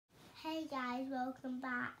guys, welcome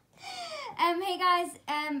back. Hey guys,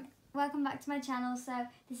 welcome back to my channel. So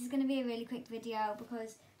this is going to be a really quick video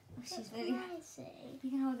because she's really... You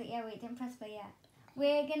can hold it, yeah, wait, don't press play yet.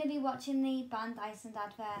 We're going to be watching the BANNED Iceland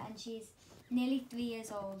advert and she's nearly 3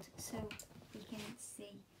 years old, so we can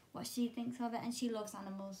see what she thinks of it, and she loves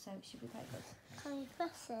animals, so it should be quite good. Can you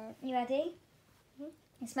press it? You ready?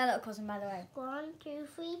 It's my little cousin, by the way. 1, 2,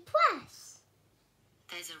 3, press!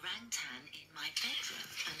 There's a orangutan in my bedroom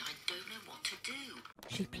and I don't know what to do.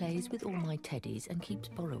 She plays with all my teddies and keeps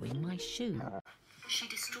borrowing my shoe. She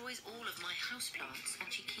destroys all of my houseplants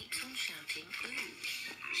and she keeps on shouting, ooh.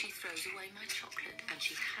 She throws away my chocolate and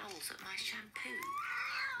she howls at my shampoo.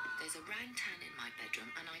 There's a orangutan in my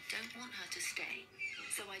bedroom and I don't want her to stay.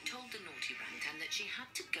 So I told the naughty orangutan that she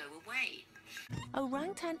had to go away.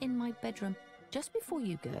 Orangutan in my bedroom. Just before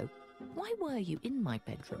you go, why were you in my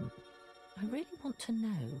bedroom? I really want to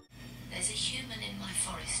know. There's a human in my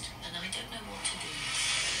forest and I don't know what to do.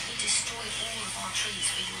 He destroyed all of our trees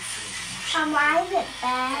for your food and your And why is it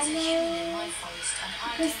There's a human in burning? my forest and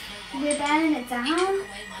I Because don't know what we're to burning it do. He down. took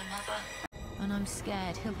away my mother. And I'm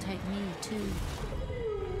scared he'll take me too.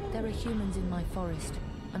 There are humans in my forest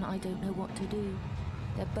and I don't know what to do.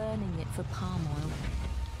 They're burning it for palm oil.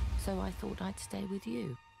 So I thought I'd stay with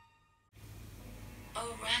you.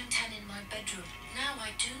 Orangutan in my bedroom. Now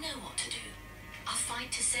I do know what to do. I'll fight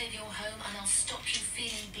to save your home and I'll stop you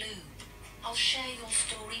feeling blue. I'll share your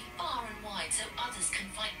story far and wide so others can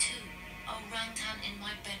fight too. Orangutan in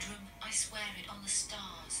my bedroom, I swear it on the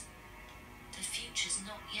stars. The future's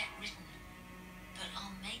not yet written, but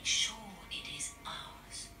I'll make sure it is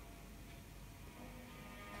ours.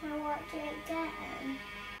 Can I watch it again?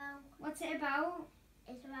 What's it about?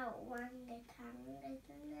 It's about orangutan,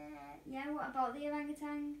 isn't it? Yeah, what about the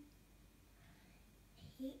orangutan?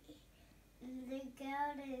 The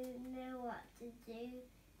girl didn't know what to do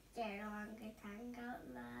to get an orangutan out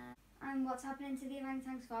there. And what's happening to the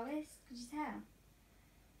orangutan's forest? Could you tell?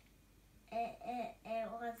 It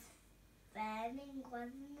was burning,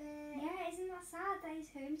 wasn't it? Yeah, isn't that sad that his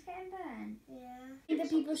home's getting burned? Yeah. Do you think that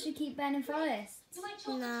people should keep burning forests?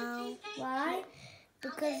 No. Why?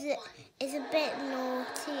 Because it's a bit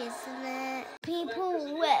naughty, isn't it?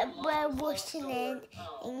 People were rushing in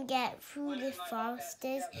and get through the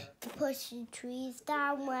foresters to push the trees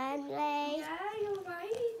down, weren't they? Yeah, you're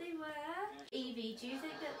right, they were. Evie, do you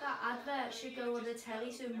think that advert should go on the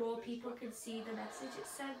telly so more people can see the message it's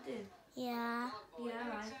sending? Yeah. Yeah,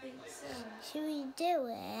 I think so. Should we do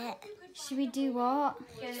it? Should we do what?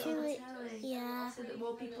 Get it Should on the we- telly. yeah. So that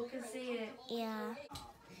more people can see it. Yeah.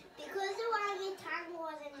 Because the orangutan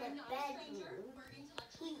was in the bedroom,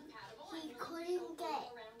 he couldn't get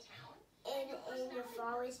in the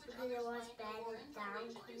forest because it was burning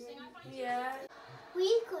down, couldn't he? Yeah. We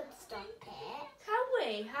could stop it. Can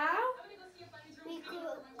we? How? We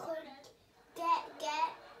could get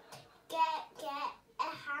a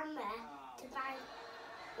hammer to bang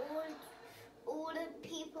all the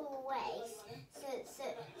people away so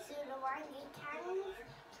the orangutan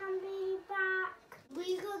can be back.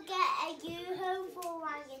 We could get a U-home for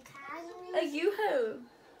orangutan. A U-home?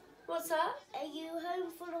 What's that? A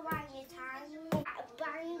U-home for orangutan.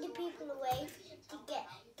 Bang the people away to get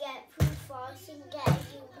through the forest and get a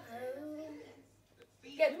U-home.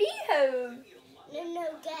 Get me home. No,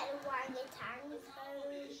 get orangutan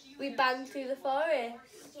home. We bang through the forest.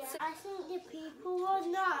 Yeah. I think the people were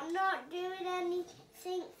not doing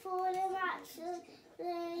anything for them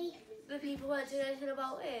actually. The people weren't doing anything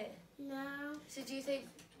about it. No. So do you think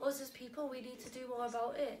us as people, we need to do more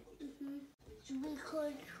about it? We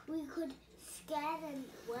could scare them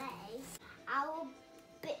away. I'll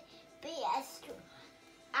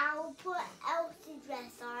I'll put Elsa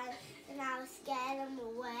dress on and I'll scare them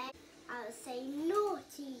away. I'll say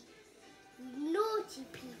naughty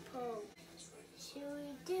people. Should we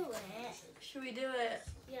do it? Should we do it?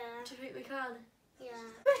 Yeah. Do you think we can? Yeah.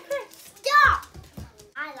 Stop!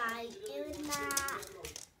 I like doing that.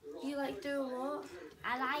 You like doing what?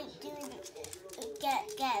 I like doing get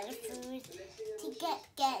the food to get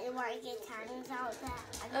the orangutans out there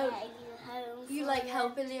and Oh, get you home. You for like them.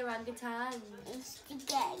 helping the orangutan? To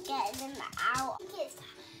get them out. I think it's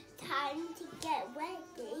time to get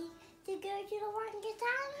ready to go to the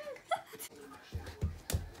orangutan.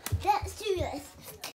 Let's do this.